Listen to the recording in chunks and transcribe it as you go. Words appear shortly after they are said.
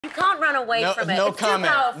You can't run away from it. It's too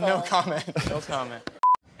powerful. No comment. No comment.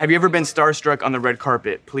 Have you ever been starstruck on the red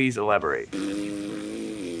carpet? Please elaborate.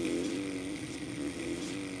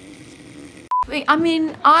 I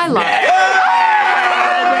mean, I love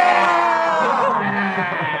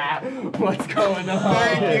it. What's going on?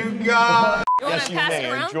 Thank you, God. Yes, you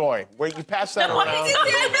may. Enjoy. Wait, you pass that around. I know, that's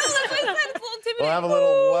why it's intimidating. We'll have a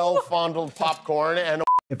little well-fondled popcorn and...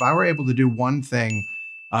 If I were able to do one thing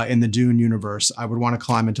in the Dune universe, I would want to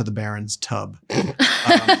climb into the Baron's tub.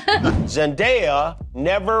 Zendaya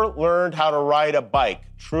never learned how to ride a bike.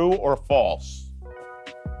 True or false?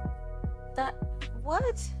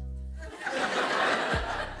 What?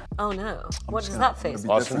 Oh no. What does that face?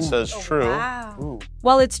 Austin says true. Wow.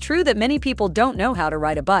 While it's true that many people don't know how to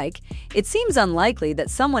ride a bike, it seems unlikely that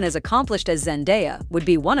someone as accomplished as Zendaya would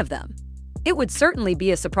be one of them. It would certainly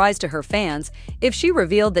be a surprise to her fans if she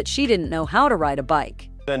revealed that she didn't know how to ride a bike.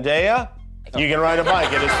 Zendaya, you can ride a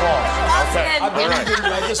bike. It is false. Okay. I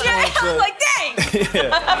was like, dang!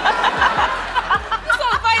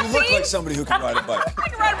 You look like somebody who can ride a bike. I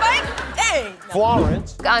can ride a bike? Dang!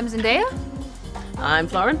 Florence. I'm Zendaya. I'm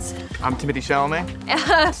Florence. I'm Timothy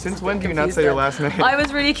Chalamet. Since when do you not say your last name? I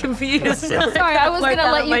was really confused. Sorry, I was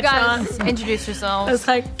gonna let you guys introduce yourselves. I was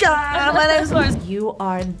like, God, my name's Florence. You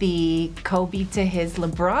are the Kobe to his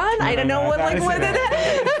LeBron. I don't know what was that?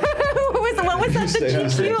 The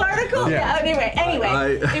GQ article? Yeah.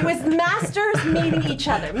 Anyway, it was masters meeting each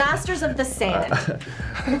other, masters of the sand.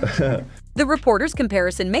 The reporter's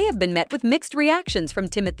comparison may have been met with mixed reactions from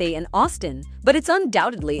Timothy and Austin, but it's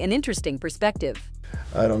undoubtedly an interesting perspective.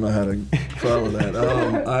 I don't know how to follow that.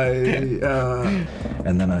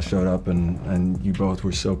 And then I showed up, and you both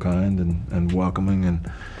were so kind and welcoming, and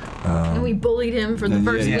we bullied him for the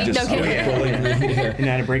first week. Just bullied me. Yeah. And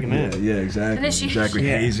I had to break him in. Yeah, exactly. Exactly.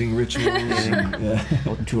 Hazing rituals.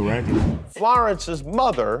 Welcome to a record. Florence's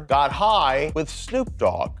mother got high with Snoop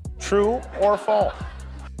Dogg. True or false?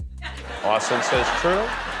 Austin says true.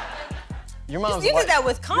 Your mom's You did that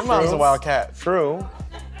with Your confidence. mom's a wild cat. True.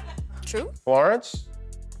 True. Florence?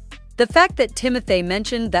 The fact that Timothy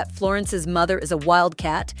mentioned that Florence's mother is a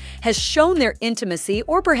wildcat has shown their intimacy,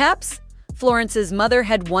 or perhaps Florence's mother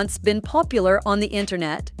had once been popular on the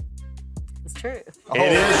internet. It's true.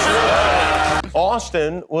 It is true.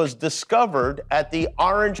 Austin was discovered at the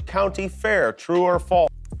Orange County Fair. True or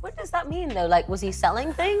false? What does that mean, though? Like, was he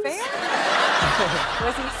selling things?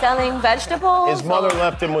 Was he selling vegetables? His mother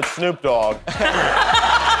left him with Snoop Dogg.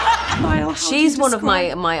 She's one of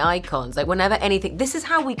my icons. Like, whenever anything, this is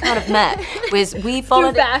how we kind of met. We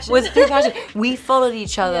followed through fashion. We followed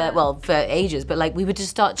each other, well, for ages, but like we would just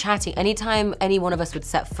start chatting anytime any one of us would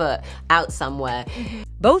set foot out somewhere.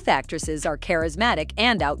 Both actresses are charismatic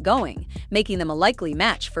and outgoing, making them a likely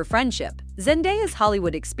match for friendship. Zendaya's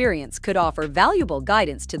Hollywood experience could offer valuable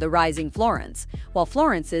guidance to the rising Florence, while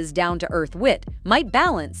Florence's down-to-earth wit might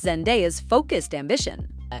balance Zendaya's focused ambition.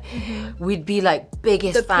 We'd be like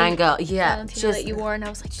biggest fangirl. Yeah, Just that you wore, and I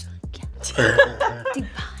was like,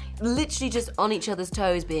 literally just on each other's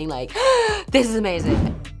toes, being like, this is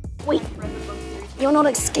amazing. Wait, you're not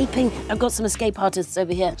escaping. I've got some escape artists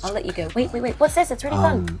over here. I'll let you go. Wait, what's this? It's really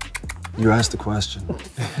fun. You asked the question.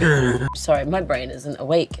 Sorry, my brain isn't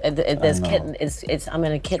awake. There's kitten. I'm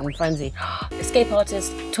in a kitten frenzy. Escape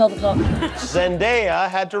artist, 12 o'clock. Zendaya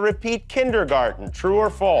had to repeat kindergarten. True or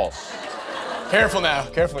false? Careful now.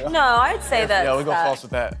 Careful. No, I'd say that. Yeah, we go false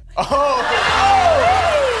with that. No,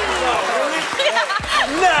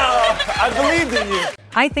 I believed in you.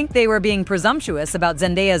 I think they were being presumptuous about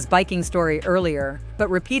Zendaya's biking story earlier, but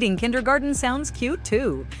repeating kindergarten sounds cute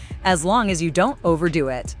too, as long as you don't overdo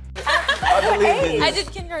it. I did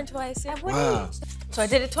kindergarten twice. Yeah. Wow. So I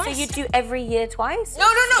did it twice. So you do every year twice? No,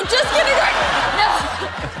 just kindergarten.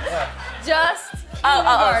 No, just.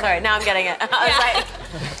 Oh, sorry. Now I'm getting it. I was like,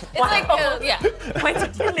 It's like, yeah. when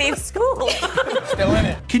did you leave school? Still in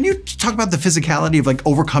it. Can you talk about the physicality of like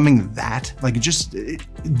overcoming that? Like just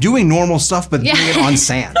doing normal stuff, but doing it on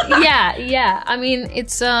sand. Yeah. I mean,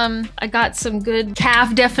 it's I got some good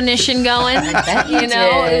calf definition going. You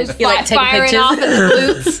know, it was You like taking firing pictures? off at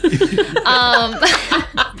the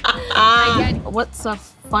glutes. What's a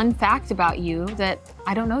fun fact about you that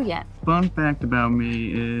I don't know yet? Fun fact about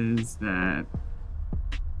me is that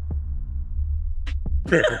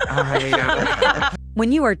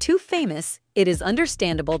When you are too famous, it is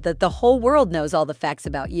understandable that the whole world knows all the facts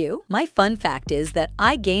about you. My fun fact is that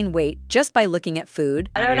I gain weight just by looking at food.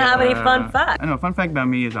 I don't have any fun facts. I know, a fun fact about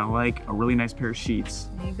me is I like a really nice pair of sheets.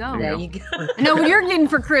 There you go. There you go. I know what you're getting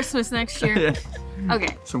for Christmas next year.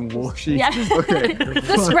 Okay. Some wool sheets. Yeah. Okay.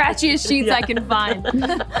 The scratchiest sheets I can find.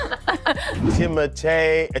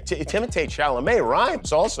 Timothée Chalamet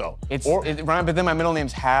rhymes also. It rhymes, but then my middle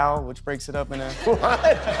name's Hal, which breaks it up in a... What?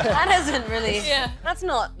 That doesn't really... Yeah. That's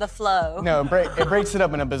not the flow. No, it breaks it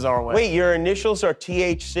up in a bizarre way. Wait, your initials are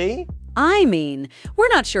THC? I mean, we're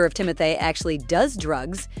not sure if Timothée actually does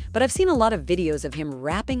drugs, but I've seen a lot of videos of him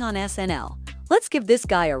rapping on SNL. Let's give this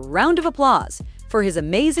guy a round of applause for his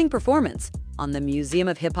amazing performance on the Museum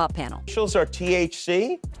of Hip Hop panel. Initials are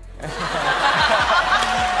THC?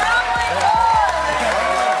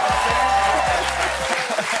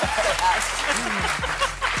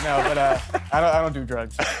 No, but I don't do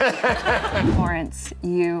drugs. Florence,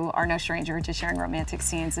 you are no stranger to sharing romantic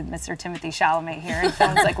scenes with Mr. Timothée Chalamet here in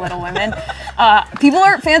films like Little Women.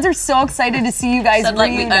 Fans are so excited to see you guys reunited.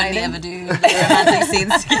 Like we only ever do romantic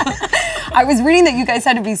scenes together. I was reading that you guys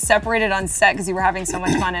had to be separated on set because you were having so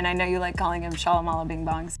much fun, and I know you like calling him Shalamala Bing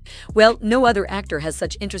Bongs. Well, no other actor has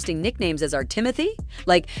such interesting nicknames as our Timothy,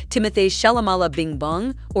 like Timothée Shalamala Bing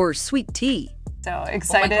Bong or Sweet Tea. So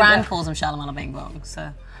excited. Well, my gran calls him Shalamala Bing Bong,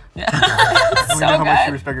 so... Yeah. We know how much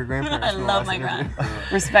you respect your grandparents. I love my gran.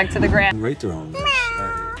 Respect to the gran. Rate their own.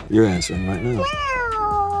 You're answering right now.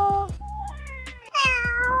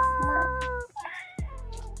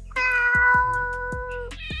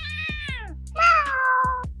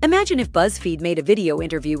 Imagine if BuzzFeed made a video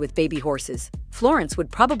interview with baby horses. Florence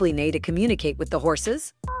would probably neigh to communicate with the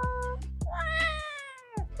horses.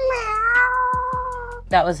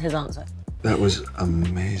 That was his answer. That was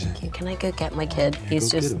amazing. Okay, can I go get my kid?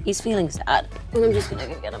 He's feeling sad. And I'm just gonna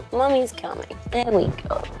go get him. Mommy's coming. There we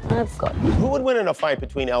go. I've got him. Who would win in a fight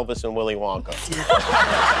between Elvis and Willy Wonka?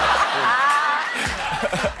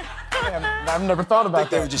 I've never thought about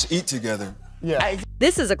that. They would just eat together. Yeah.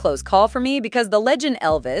 This is a close call for me because the legend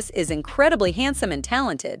Elvis is incredibly handsome and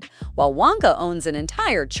talented, while Wonka owns an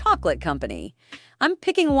entire chocolate company. I'm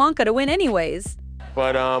picking Wonka to win anyways.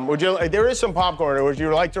 But there is some popcorn. Would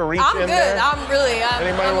you like to reach in there?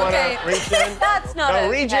 Anybody want to reach in? That's not okay.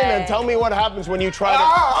 Reach in and tell me what happens when you try to.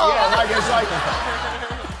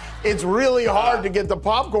 It's really hard to get the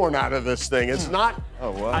popcorn out of this thing. It's not.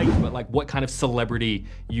 Oh wow. But like, what kind of celebrity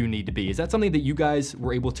you need to be? Is that something that you guys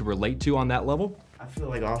were able to relate to on that level? I feel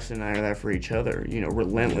like Austin and I are there for each other, you know,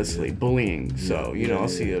 relentlessly bullying. So, you know, I'll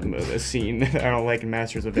see a scene that I don't like in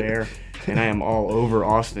Masters of Air, and I am all over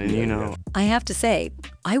Austin, you know. I have to say,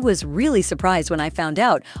 I was really surprised when I found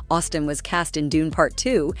out Austin was cast in Dune Part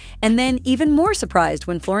 2, and then even more surprised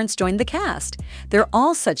when Florence joined the cast. They're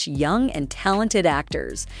all such young and talented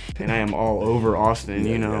actors. And I am all over Austin,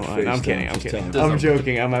 you know. I'm kidding. I'm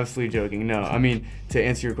joking. I'm absolutely joking. No, I mean, to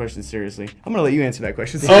answer your question seriously, I'm gonna let you answer that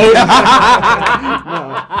question. Look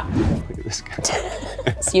at this guy.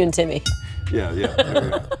 It's you and Timmy.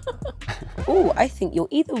 Yeah. Ooh, I think you're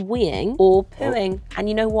either weeing or pooing. And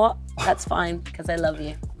you know what? That's fine, because I love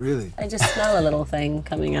you. Really? I just smell a little thing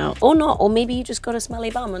coming out. Or not, or maybe you just got a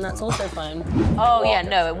smelly bum, and that's also fine. Oh, yeah,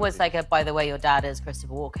 no, it was like by the way, your dad is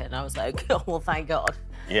Christopher Walken. And I was like, oh, well, thank God.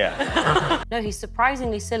 Yeah. No, he's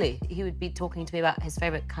surprisingly silly. He would be talking to me about his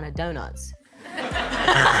favorite kind of donuts.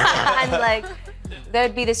 And like,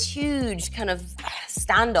 there'd be this huge kind of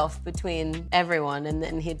standoff between everyone, and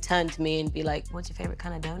then he'd turn to me and be like, what's your favorite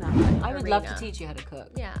kind of donut? I would love to teach you how to cook.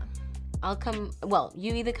 Yeah. I'll come, well,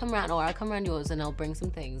 you either come around or I'll come around yours and I'll bring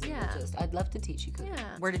some things. And Yeah. I'd love to teach you cooking. Yeah.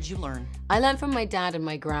 Where did you learn? I learned from my dad and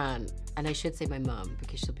my gran, and I should say my mum,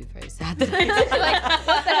 because she'll be very sad that I did. Like,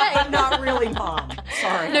 what the heck? Not really, Mom.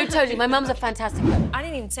 Sorry. No, totally. My mum's a fantastic cook. I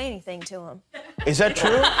didn't even say anything to him. Is that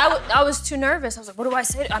true? I was too nervous. I was like, what do I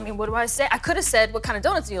say? What do I say? I could have said, what kind of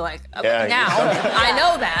donuts do you like? Yeah, now, I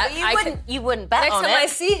know that. You wouldn't bet Next on it. time I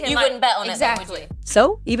see him, you wouldn't bet on exactly. it, then, would you?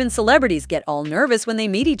 So, even celebrities get all nervous when they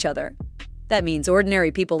meet each other. That means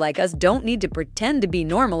ordinary people like us don't need to pretend to be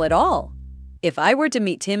normal at all. If I were to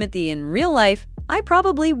meet Timothy in real life, I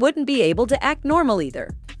probably wouldn't be able to act normal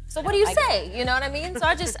either. So what do you say? You know what I mean? So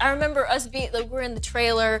I remember us being, like, we're in the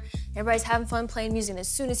trailer, everybody's having fun playing music, and as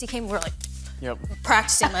soon as he came, we're like,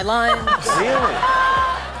 practicing my lines.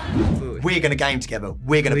 Really? We're gonna game together.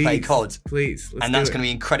 We're gonna play COD. Please, and that's gonna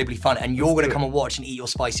be incredibly fun. And you're gonna come and watch and eat your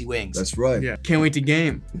spicy wings. That's right. Yeah. Can't wait to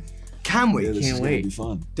game. Can we? Yeah, this is Can't gonna wait. be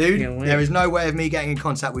fun. Dude, there is no way of me getting in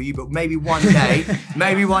contact with you, but maybe one day,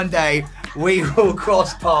 we will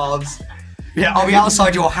cross paths. Yeah, I'll be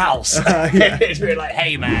outside your house. We're like,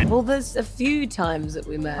 hey, man. Well, there's a few times that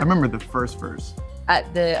we met. I remember the first verse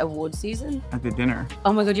At the award season? at the dinner.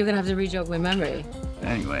 Oh my God, you're gonna have to re-jog my memory.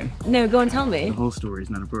 Anyway, No, go and tell me. the whole story is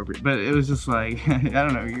not appropriate, but it was just like, I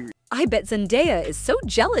don't know. I bet Zendaya is so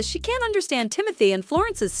jealous she can't understand Timothy and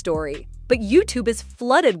Florence's story. But YouTube is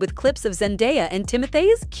flooded with clips of Zendaya and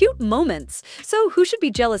Timothy's cute moments. So who should be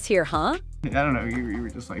jealous here, huh? I don't know, you were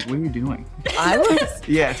just like, what are you doing? I was?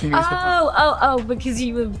 Yeah, to me it's Oh, because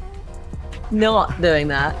you were not doing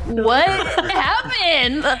that. What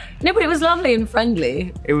happened? No, but it was lovely and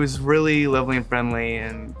friendly. It was really lovely and friendly,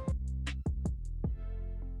 and